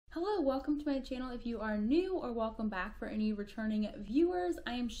Hello, welcome to my channel if you are new, or welcome back for any returning viewers.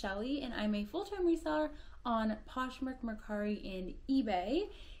 I am Shelly and I'm a full-time reseller on Poshmark, Mercari, and eBay.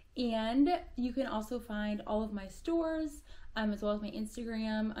 And you can also find all of my stores as well as my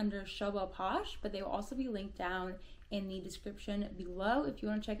Instagram under Shellbell Posh, but they will also be linked down in the description below if you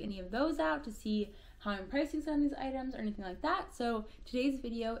want to check any of those out to see how I'm pricing some of these items or anything like that. So today's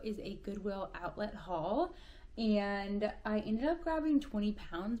video is a Goodwill outlet haul. And I ended up grabbing 20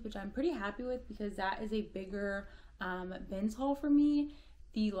 pounds, which I'm pretty happy with because that is a bigger bins haul for me.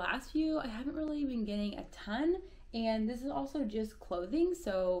 The last few, I haven't really been getting a ton, and this is also just clothing,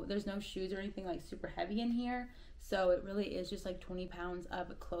 so there's no shoes or anything like super heavy in here. So it really is just like 20 pounds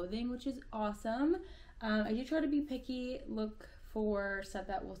of clothing, which is awesome. I do try to be picky, look for stuff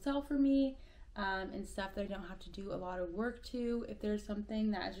that will sell for me, and stuff that I don't have to do a lot of work to. If there's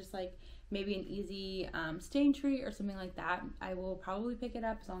something that is just like maybe an easy stain treat or something like that, I will probably pick it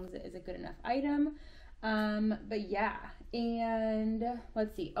up as long as it is a good enough item. But yeah, and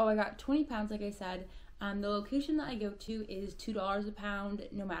let's see. Oh, I got 20 pounds, like I said. The location that I go to is $2 a pound,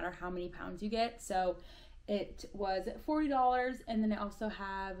 no matter how many pounds you get. So it was $40, and then I also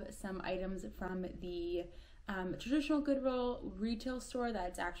have some items from the traditional Goodwill retail store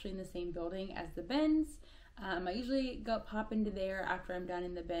that's actually in the same building as the bins. I usually pop into there after I'm done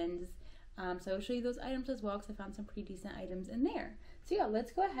in the bins. So I'll show you those items as well because I found some pretty decent items in there. So yeah,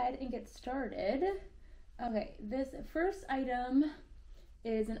 let's go ahead and get started. Okay, this first item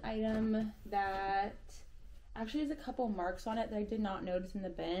is an item that actually has a couple marks on it that I did not notice in the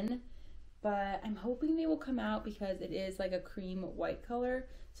bin, but I'm hoping they will come out because it is like a cream white color.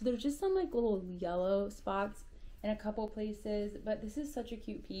 So there's just some like little yellow spots in a couple places, but this is such a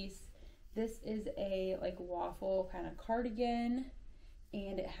cute piece. This is a like waffle kind of cardigan,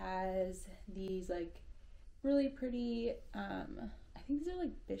 and it has these like really pretty, I think these are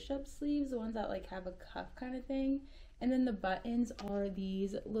like bishop sleeves, the ones that like have a cuff kind of thing. And then the buttons are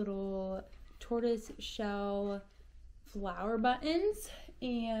these little tortoise shell flower buttons.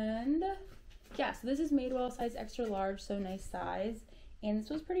 And yeah, so this is Madewell size extra large, so nice size. And this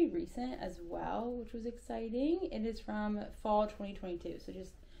was pretty recent as well, which was exciting. It is from fall 2022, so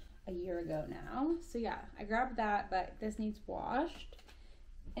just a year ago now. So yeah, I grabbed that, but this needs washed.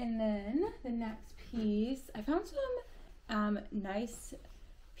 And then the next piece, I found some nice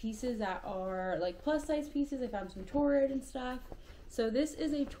pieces that are like plus size pieces. I found some Torrid and stuff. So this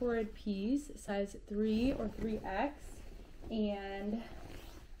is a Torrid piece, size 3 or 3X. And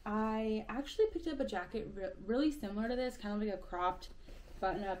I actually picked up a jacket really similar to this, kind of like a cropped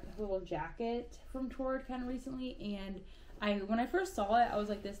button-up little jacket from Torrid kind of recently. And when I first saw it, I was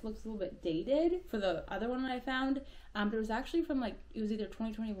like, this looks a little bit dated for the other one that I found. But it was actually from like, it was either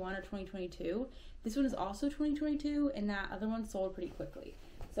 2021 or 2022. This one is also 2022, and that other one sold pretty quickly.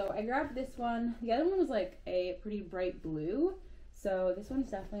 So I grabbed this one. The other one was like a pretty bright blue. So this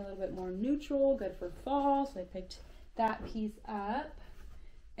one's definitely a little bit more neutral, good for fall. So I picked that piece up.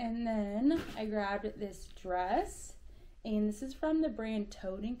 And then I grabbed this dress, and this is from the brand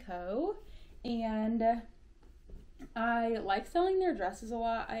Toad & Co. And I like selling their dresses a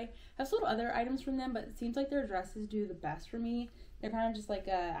lot. I have sold other items from them, but it seems like their dresses do the best for me. They're kind of just like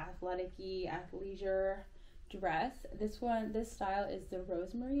a athletic-y, athleisure dress. This style is the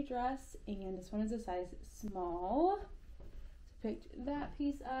Rosemary dress, and this one is a size small. So picked that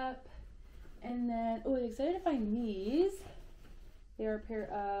piece up. And then, oh, I'm excited to find these. They're a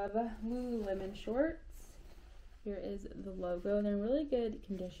pair of Lululemon shorts. Here is the logo, and they're in really good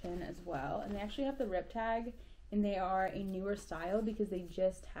condition as well. And they actually have the rip tag, and they are a newer style because they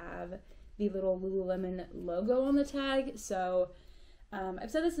just have the little Lululemon logo on the tag. So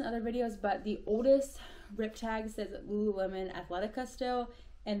I've said this in other videos, but the oldest rip tag says Lululemon Athletica still,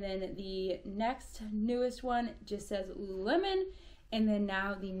 and then the next newest one just says Lululemon, and then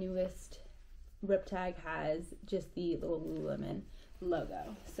now the newest rip tag has just the little Lululemon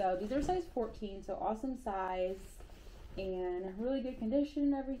logo. So these are size 14, so awesome size and really good condition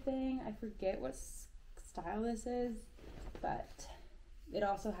and everything. I forget what style this is, but it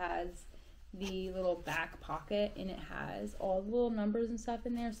also has the little back pocket, and it has all the little numbers and stuff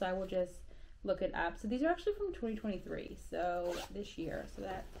in there, so I will just look it up. So these are actually from 2023, so this year, so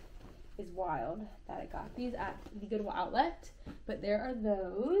that is wild that I got these at the Goodwill outlet. But there are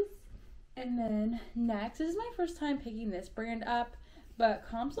those. And then next, this is my first time picking this brand up, but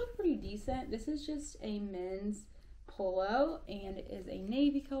comps look pretty decent. This is just a men's polo, and it is a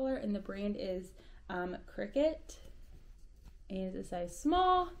navy color, and the brand is Cricket, and it's a size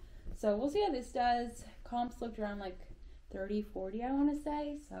small. So we'll see how this does. Comps looked around like 30, 40, I want to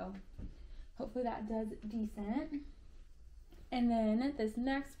say. So hopefully that does decent. And then this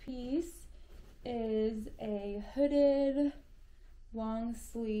next piece is a hooded long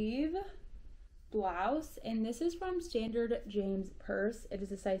sleeve blouse, and this is from Standard James Purse. It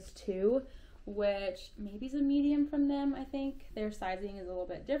is a size 2, which maybe is a medium from them. I think their sizing is a little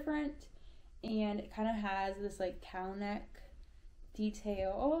bit different, and it kind of has this like cow neck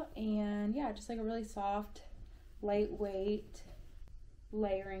detail, and yeah, just like a really soft, lightweight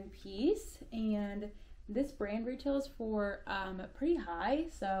layering piece. And this brand retails for pretty high,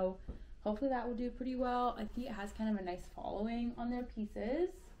 so hopefully that will do pretty well. I think it has kind of a nice following on their pieces.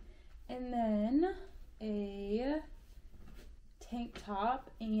 And then a tank top,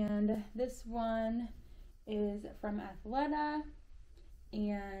 and this one is from Athleta,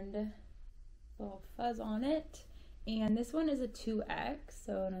 and a little fuzz on it. And this one is a 2X,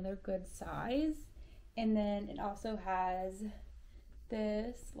 so another good size. And then it also has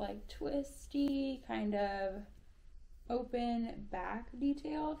this like twisty kind of open back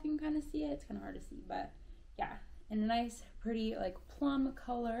detail, if you can kind of see it. It's kind of hard to see, but yeah, and a nice pretty like plum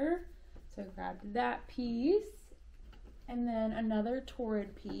color. So I grabbed that piece. And then another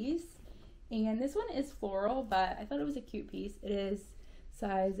torrid piece, and this one is floral, but I thought it was a cute piece. It is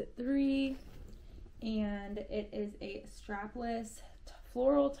size 3, and it is a strapless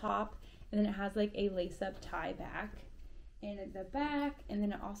floral top, and then it has like a lace-up tie back in the back, and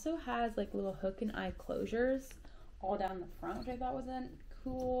then it also has like little hook and eye closures all down the front, which I thought was a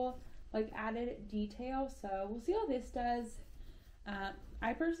cool like added detail. So we'll see how this does.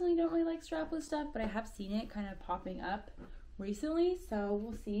 I personally don't really like strapless stuff, but I have seen it kind of popping up recently, so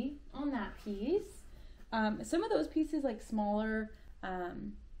we'll see on that piece. Some of those pieces, like smaller,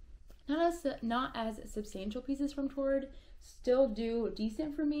 not as substantial pieces from Torrid, still do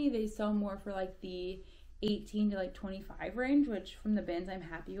decent for me. They sell more for like the 18 to like 25 range, which from the bins I'm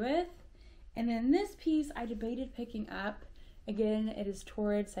happy with. And then this piece I debated picking up. Again, it is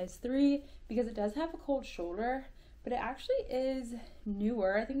Torrid size 3 because it does have a cold shoulder, but it actually is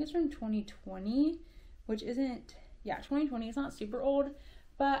newer. I think it's from 2020, which isn't, yeah, 2020. It's not super old,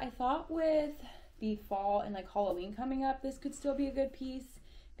 but I thought with the fall and like Halloween coming up, this could still be a good piece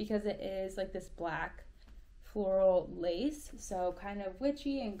because it is like this black floral lace, so kind of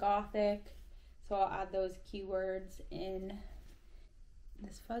witchy and gothic. So I'll add those keywords in.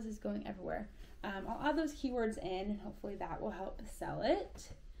 This fuzz is going everywhere. I'll add those keywords in, and hopefully that will help sell it.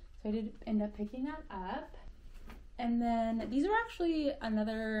 So I did end up picking that up. And then these are actually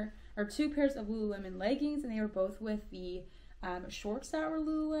two pairs of Lululemon leggings, and they were both with the shorts that were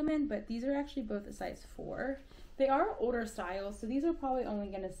Lululemon, but these are actually both a size 4. They are older styles, so these are probably only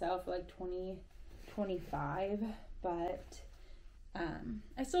going to sell for like $20, $25, but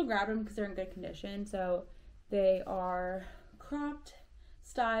I still grabbed them because they're in good condition. So they are cropped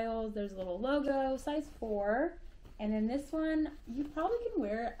styles. There's a little logo, size 4, and then this one, you probably can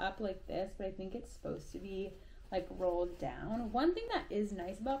wear it up like this, but I think it's supposed to be like rolled down. One thing that is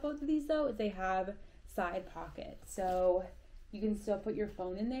nice about both of these though is they have side pockets, so you can still put your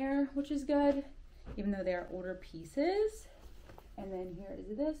phone in there, which is good, even though they are older pieces. And then here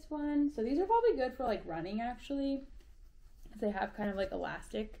is this one. So these are probably good for like running actually, because they have kind of like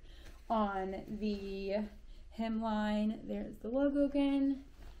elastic on the hemline. There's the logo again,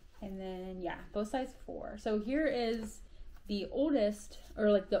 and then yeah, both size 4. So here is the oldest,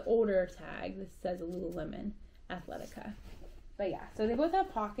 or like the older tag. This says Lululemon Athletica. But yeah, so they both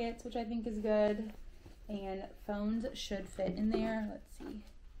have pockets, which I think is good, and phones should fit in there. Let's see.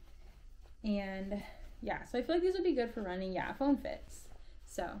 And yeah, so I feel like these would be good for running. Yeah, phone fits.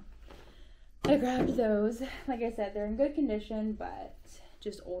 So I grabbed those. Like I said, they're in good condition, but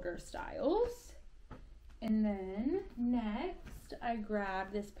just older styles. And then next, I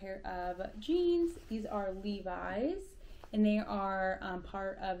grabbed this pair of jeans. These are Levi's, and they are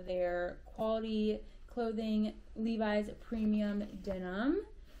part of their quality clothing Levi's premium denim,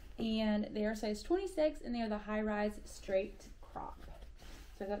 and they are size 26, and they are the high-rise straight crop.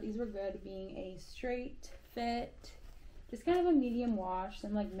 So I thought these were good, being a straight fit, just kind of a medium wash,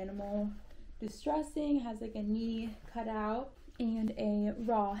 some like minimal distressing, has like a knee cutout and a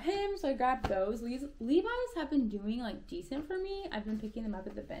raw hem, so I grabbed those. Levi's have been doing like decent for me. I've been picking them up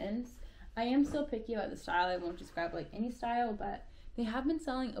at the bins. I am still picky about the style. I won't just grab like any style, but they have been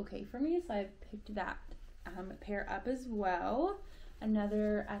selling okay for me, so I've picked that pair up as well.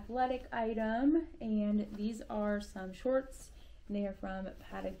 Another athletic item, and these are some shorts, and they are from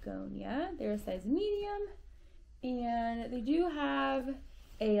Patagonia. They're a size medium, and they do have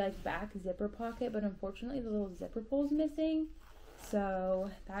a like back zipper pocket, but unfortunately the little zipper pull is missing, so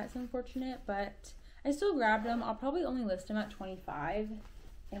that's unfortunate, but I still grabbed them. I'll probably only list them at $25,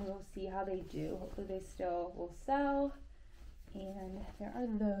 and we'll see how they do. Hopefully they still will sell. And there are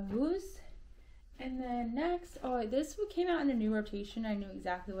those. And then next, oh, this came out in a new rotation. I knew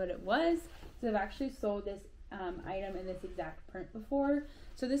exactly what it was because I've actually sold this item in this exact print before.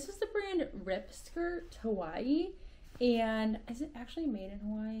 So this is the brand Rip Skirt Hawaii. And is it actually made in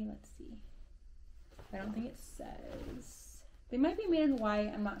Hawaii? Let's see. I don't think it says. They might be made in Hawaii,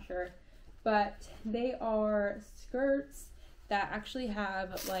 I'm not sure. But they are skirts that actually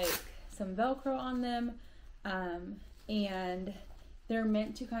have like some Velcro on them. And they're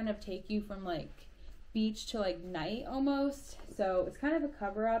meant to kind of take you from like beach to like night almost. So it's kind of a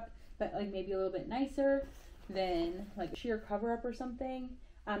cover up, but like maybe a little bit nicer than like a sheer cover up or something.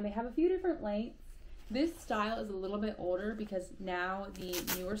 They have a few different lengths. This style is a little bit older because now the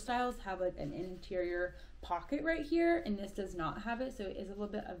newer styles have like an interior pocket right here, and this does not have it, so it is a little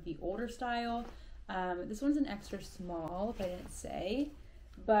bit of the older style. This one's an extra small, if I didn't say,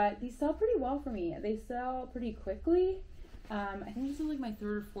 but these sell pretty well for me. They sell pretty quickly. I think this is like my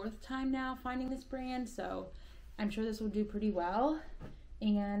third or fourth time now finding this brand, so I'm sure this will do pretty well.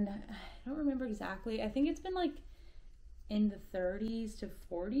 And I don't remember exactly. I think it's been like in the 30s to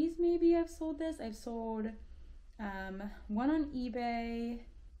 40s maybe I've sold this. I've sold one on eBay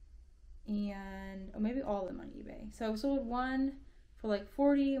and maybe all of them on eBay. So I've sold one for like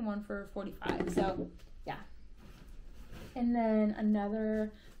 40 and one for 45. So yeah. And then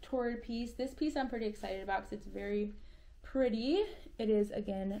another Torrid piece. This piece I'm pretty excited about because it's very pretty. It is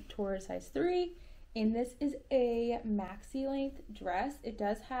again Torrid size 3, and this is a maxi length dress. It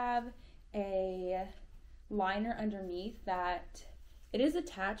does have a liner underneath that it is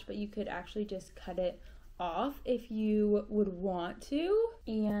attached, but you could actually just cut it off if you would want to.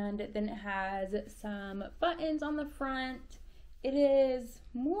 And then it has some buttons on the front. It is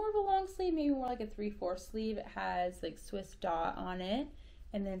more of a long sleeve, maybe more like a 3/4 sleeve. It has like Swiss dot on it,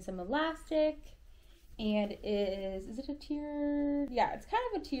 and then some elastic. And is it a tiered? Yeah, it's kind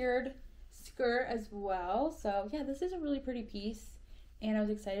of a tiered skirt as well. So yeah, this is a really pretty piece, and I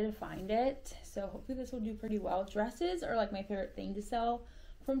was excited to find it. So hopefully this will do pretty well. Dresses are like my favorite thing to sell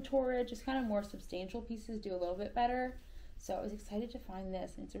from Torrid. Just kind of more substantial pieces do a little bit better. So I was excited to find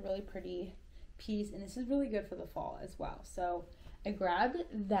this, and it's a really pretty piece, and this is really good for the fall as well. So I grabbed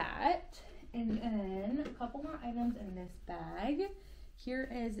that, and then a couple more items in this bag. Here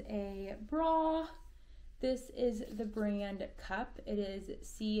is a bra. This is the brand Cup. It is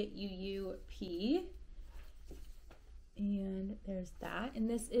CUUP. And there's that. And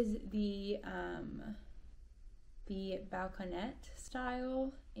this is the balconette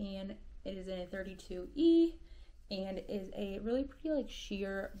style, and it is in a 32E, and is a really pretty like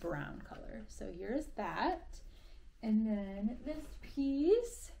sheer brown color. So here's that. And then this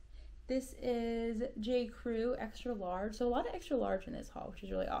piece, this is J. Crew extra large. So a lot of extra large in this haul, which is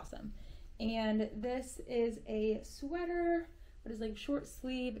really awesome. And this is a sweater, but it's like short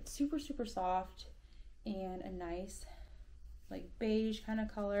sleeve. It's super, super soft and a nice like beige kind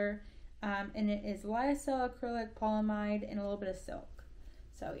of color. And it is lyocell, acrylic, polyamide, and a little bit of silk.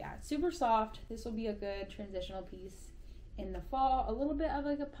 So yeah, it's super soft. This will be a good transitional piece in the fall. A little bit of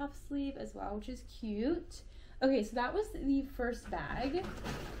like a puff sleeve as well, which is cute. Okay, so that was the first bag,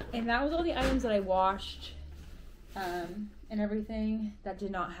 and that was all the items that I washed and everything that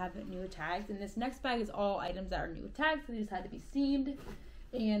did not have new tags. And this next bag is all items that are new tags, so they just had to be steamed.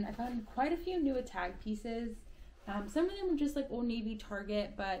 And I found quite a few new tag pieces. Some of them were just like Old Navy,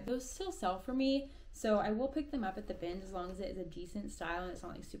 Target, but those still sell for me, so I will pick them up at the bins as long as it is a decent style and it's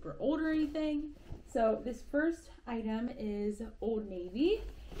not like super old or anything. So this first item is Old Navy,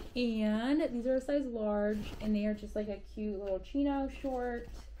 and these are a size large, and they are just like a cute little chino short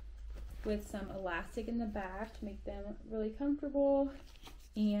with some elastic in the back to make them really comfortable,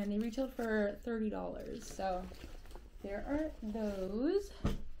 and they retail for $30. So there are those.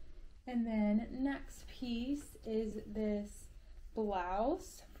 And then next piece is this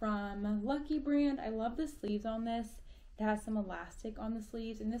blouse from Lucky brand. I love the sleeves on this. It has some elastic on the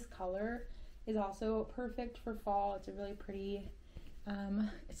sleeves, and this color is also perfect for fall. It's a really pretty,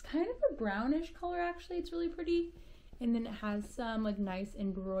 it's kind of a brownish color actually. It's really pretty. And then it has some like nice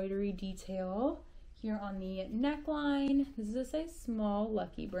embroidery detail here on the neckline. This is a size small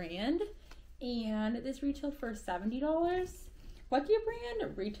Lucky brand, and this retailed for $70. Lucky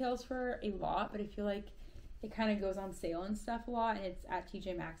brand retails for a lot, but I feel like it kind of goes on sale and stuff a lot, and it's at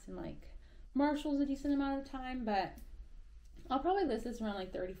TJ Maxx and like Marshall's a decent amount of time, but I'll probably list this around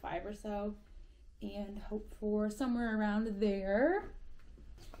like 35 or so and hope for somewhere around there.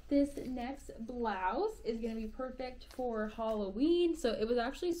 This next blouse is going to be perfect for Halloween. So it was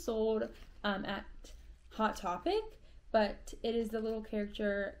actually sold at Hot Topic, but it is the little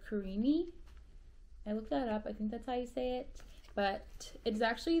character Karimi. I looked that up. I think that's how you say it. but it's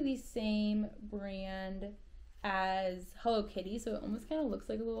actually the same brand as Hello Kitty, so it almost kind of looks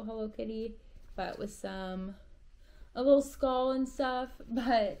like a little Hello Kitty, but with a little skull and stuff.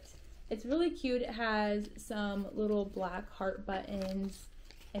 But it's really cute. It has some little black heart buttons,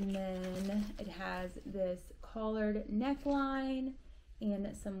 and then it has this collared neckline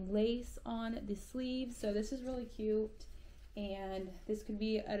and some lace on the sleeves. So this is really cute, and this could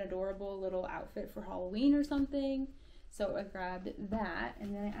be an adorable little outfit for Halloween or something. So I grabbed that,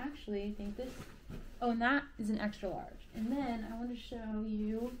 and then I actually think this, oh, and that is an extra large. And then I want to show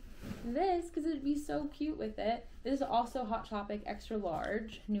you this because it'd be so cute with it. This is also Hot Topic extra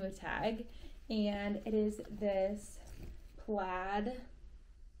large, new tag, and it is this plaid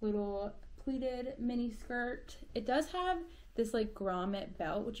little pleated mini skirt. It does have this like grommet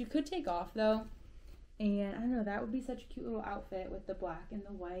belt, which you could take off though. And I don't know, that would be such a cute little outfit with the black and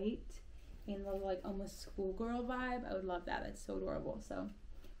the white and the like almost schoolgirl vibe. I would love that. That's so adorable. So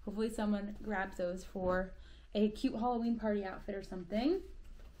hopefully someone grabs those for a cute Halloween party outfit or something.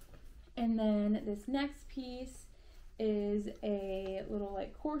 And then this next piece is a little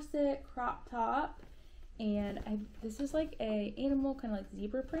like corset crop top, and this is like a animal kind of like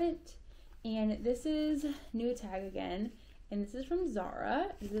zebra print, and this is new tag again, and this is from Zara.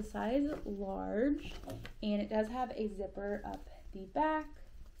 It's a size large, and it does have a zipper up the back.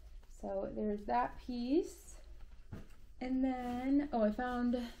 So there's that piece. And then, oh, I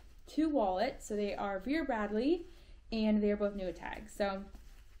found two wallets. So they are Vera Bradley, and they are both new tags. So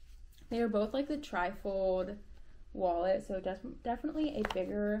they are both like the trifold wallet. So definitely a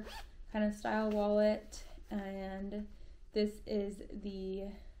bigger kind of style wallet. And this is the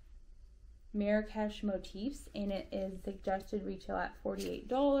Marrakesh motifs, and it is suggested retail at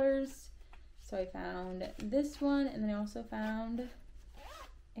 $48. So I found this one, and then I also found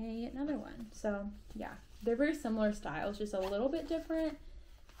another one. So yeah, they're very similar styles, just a little bit different.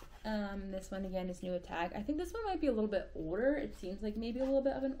 This one again is new tag. I think this one might be a little bit older. It seems like maybe a little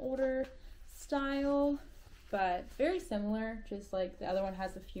bit of an older style, but very similar. Just like the other one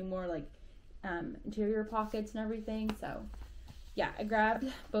has a few more like interior pockets and everything. So yeah, I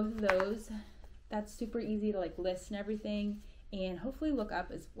grabbed both of those. That's super easy to like list and everything, and hopefully look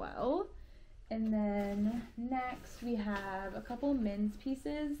up as well. And then next we have a couple men's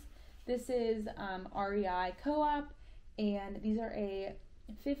pieces. This is REI Co-op, and these are a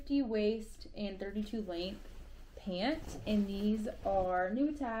 50 waist and 32 length pant, and these are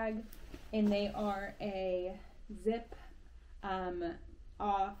new tag, and they are a zip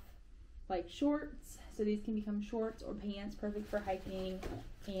off like shorts. So these can become shorts or pants, perfect for hiking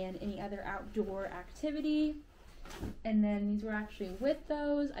and any other outdoor activity. And then these were actually with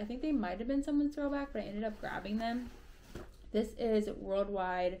those. I think they might have been someone's throwback, but I ended up grabbing them. This is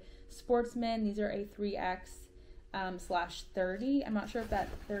Worldwide Sportsman. These are a 3X / 30. I'm not sure if that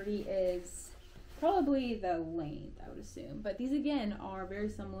 30 is probably the length, I would assume. But these again are very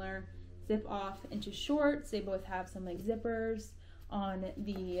similar. Zip off into shorts. They both have some like zippers on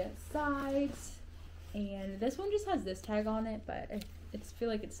the sides. And this one just has this tag on it, but I feel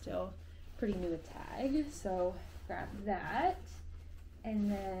like it's still pretty new tag. So grab that.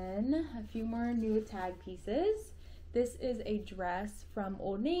 And then a few more new tag pieces. This is a dress from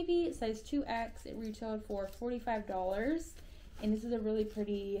Old Navy, size 2X. It retailed for $45. And this is a really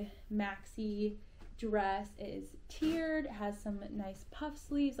pretty maxi dress. It is tiered, it has some nice puff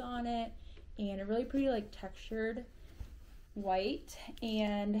sleeves on it, and a really pretty like textured white.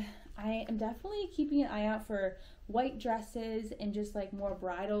 And I am definitely keeping an eye out for white dresses and just like more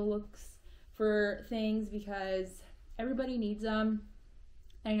bridal looks for things, because everybody needs them.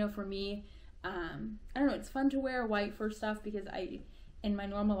 I know for me, I don't know, it's fun to wear white for stuff because in my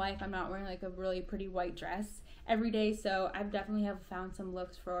normal life, I'm not wearing like a really pretty white dress every day. So I've definitely have found some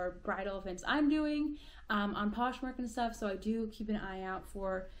looks for bridal events I'm doing on Poshmark and stuff. So I do keep an eye out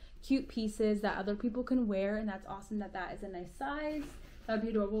for cute pieces that other people can wear, and that's awesome that that is a nice size. That would be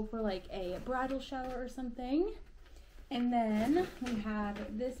adorable for like a bridal shower or something. And then we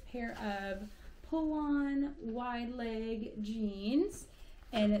have this pair of pull-on wide leg jeans,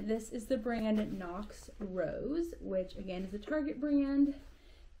 and this is the brand Knox Rose, which again is a Target brand,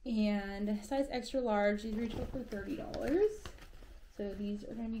 and size extra large. These retail for $30. So these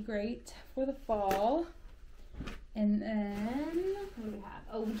are going to be great for the fall. And then what do we have?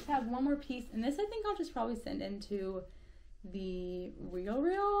 Oh, we just have one more piece, and this I think I'll just probably send into the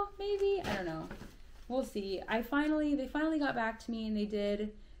Real maybe. I don't know. We'll see. They finally got back to me, and they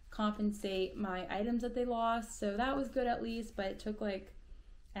did compensate my items that they lost, so that was good at least. But it took like,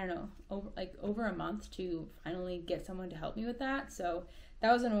 I don't know, over a month to finally get someone to help me with that. So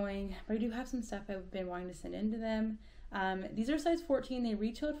that was annoying. But I do have some stuff I've been wanting to send in to them. These are size 14. They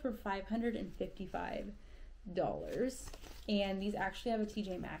retailed for $555. And these actually have a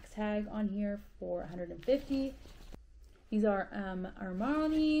TJ Maxx tag on here for $150. These are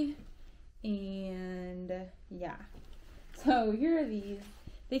Armani, and yeah. So here are these.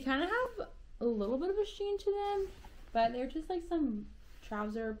 They kind of have a little bit of a sheen to them, but they're just like some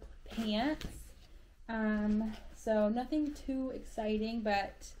trouser pants. So nothing too exciting,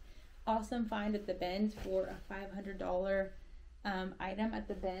 but awesome find at the bins for a $500 item at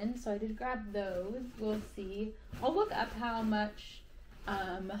the bin. So I did grab those. We'll see. I'll look up how much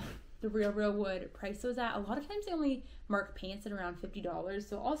the Real would price those at. A lot of times they only mark pants at around $50.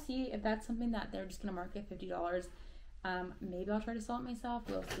 So I'll see if that's something that they're just gonna mark at $50. Maybe I'll try to sell it myself.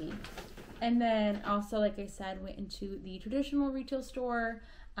 We'll see. And then also, like I said, went into the traditional retail store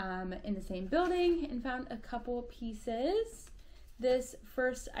in the same building and found a couple pieces. This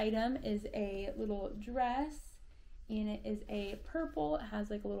first item is a little dress, and it is a purple. It has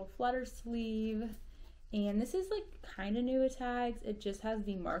like a little flutter sleeve, and this is like kind of new with tags. It just has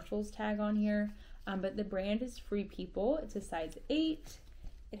the Marshalls tag on here, but the brand is Free People. It's a size 8.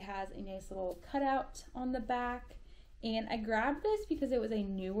 It has a nice little cutout on the back, and I grabbed this because it was a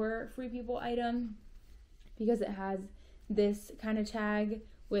newer Free People item, because it has this kind of tag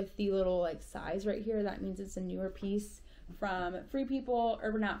with the little like size right here. That means it's a newer piece from Free People,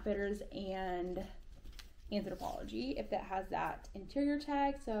 Urban Outfitters, and Anthropologie, if that has that interior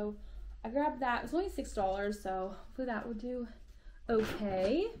tag. So I grabbed that. It was only $6, so hopefully that will do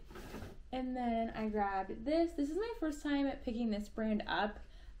okay. And then I grabbed this. This is my first time at picking this brand up.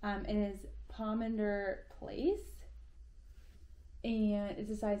 It is Pomander Place, and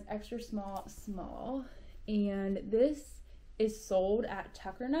it's a size extra small, and this is sold at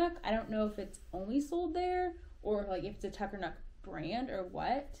Tuckernuck. I don't know if it's only sold there or like if it's a Tuckernuck brand or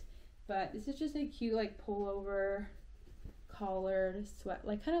what, but this is just a cute like pullover collared sweat,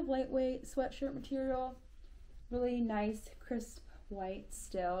 like kind of lightweight sweatshirt material. Really nice crisp white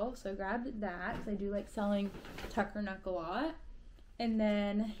still. So I grabbed that because I do like selling Tuckernuck a lot. And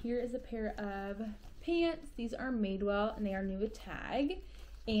then here is a pair of pants. These are Madewell, and they are new with tag,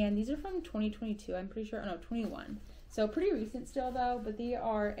 and these are from 2022, I'm pretty sure. Oh no, 21. So pretty recent still though, but they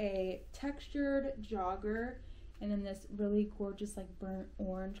are a textured jogger, and then this really gorgeous like burnt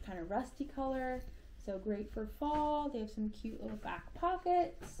orange kind of rusty color. So great for fall. They have some cute little back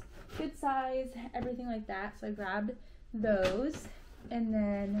pockets, good size, everything like that. So I grabbed those. And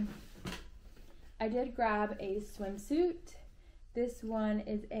then I did grab a swimsuit. This one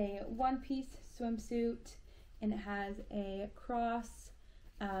is a one-piece swimsuit, and it has a cross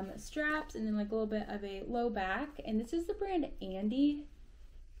straps and then like a little bit of a low back. And this is the brand Andy,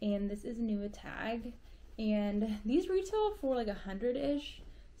 and this is new with tag. And these retail for like 100-ish.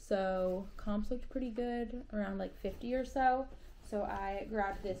 So comps looked pretty good, around like 50 or so. So I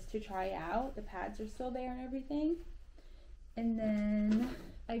grabbed this to try out. The pads are still there and everything. And then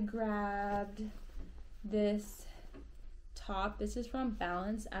I grabbed this top. This is from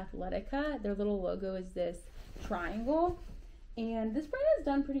Balance Athletica. Their little logo is this triangle. And this brand has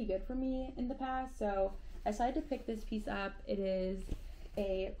done pretty good for me in the past, so I decided to pick this piece up. It is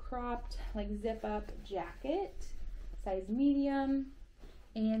a cropped like zip up jacket, size medium.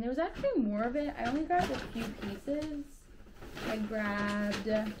 And there was actually more of it. I only grabbed a few pieces. I grabbed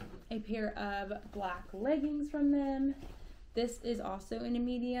a pair of black leggings from them. This is also in a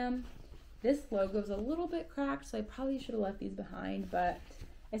medium. This logo is a little bit cracked, so I probably should have left these behind, but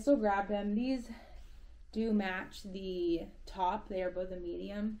I still grabbed them. These do match the top. They are both a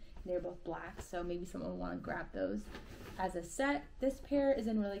medium. They're both black, so maybe someone will want to grab those as a set. This pair is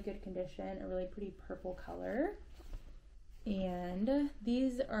in really good condition, a really pretty purple color. And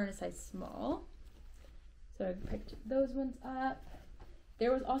these are in a size small, so I picked those ones up.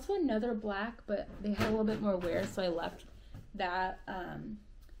 There was also another black, but they had a little bit more wear, so I left that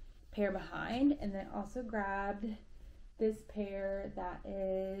pair behind. And then also grabbed this pair that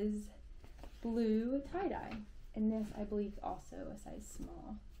is blue tie-dye, and this I believe also a size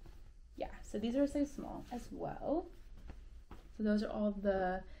small. Yeah, so these are a size small as well. So those are all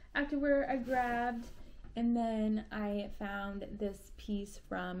the activewear I grabbed. And then I found this piece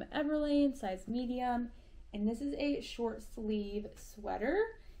from Everlane, size medium, and this is a short sleeve sweater,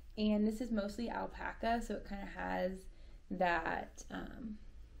 and this is mostly alpaca, so it kind of has that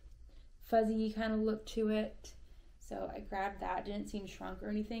fuzzy kind of look to it. So I grabbed that. Didn't seem shrunk or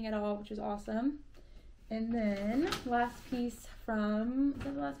anything at all, which is awesome. And then last piece from, is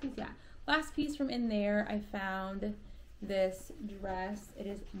that the last piece? Yeah. Last piece from in there, I found this dress. It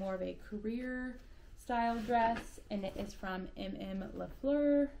is more of a career style dress, and it is from MM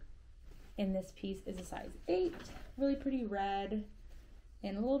Lafleur. And this piece is a size 8, really pretty red,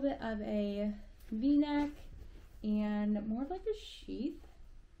 and a little bit of a V-neck, and more of like a sheath,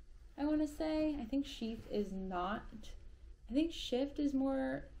 I want to say. I think sheath is not, I think shift is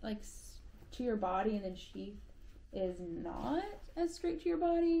more like to your body, and then sheath is not as straight to your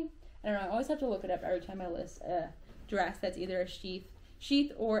body. I don't know, I always have to look it up every time I list a dress that's either a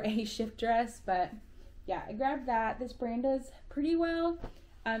sheath or a shift dress. But yeah, I grabbed that. This brand does pretty well.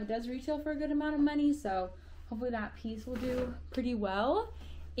 It does retail for a good amount of money, so hopefully that piece will do pretty well.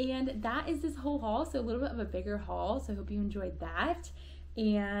 And that is this whole haul, so a little bit of a bigger haul, so I hope you enjoyed that.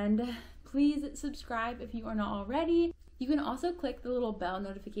 And please subscribe if you are not already. You can also click the little bell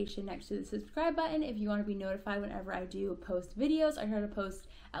notification next to the subscribe button if you want to be notified whenever I do post videos. I try to post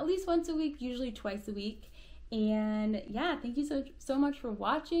at least once a week, usually twice a week. And yeah, thank you so much for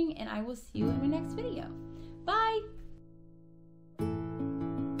watching, and I will see you in my next video. Bye!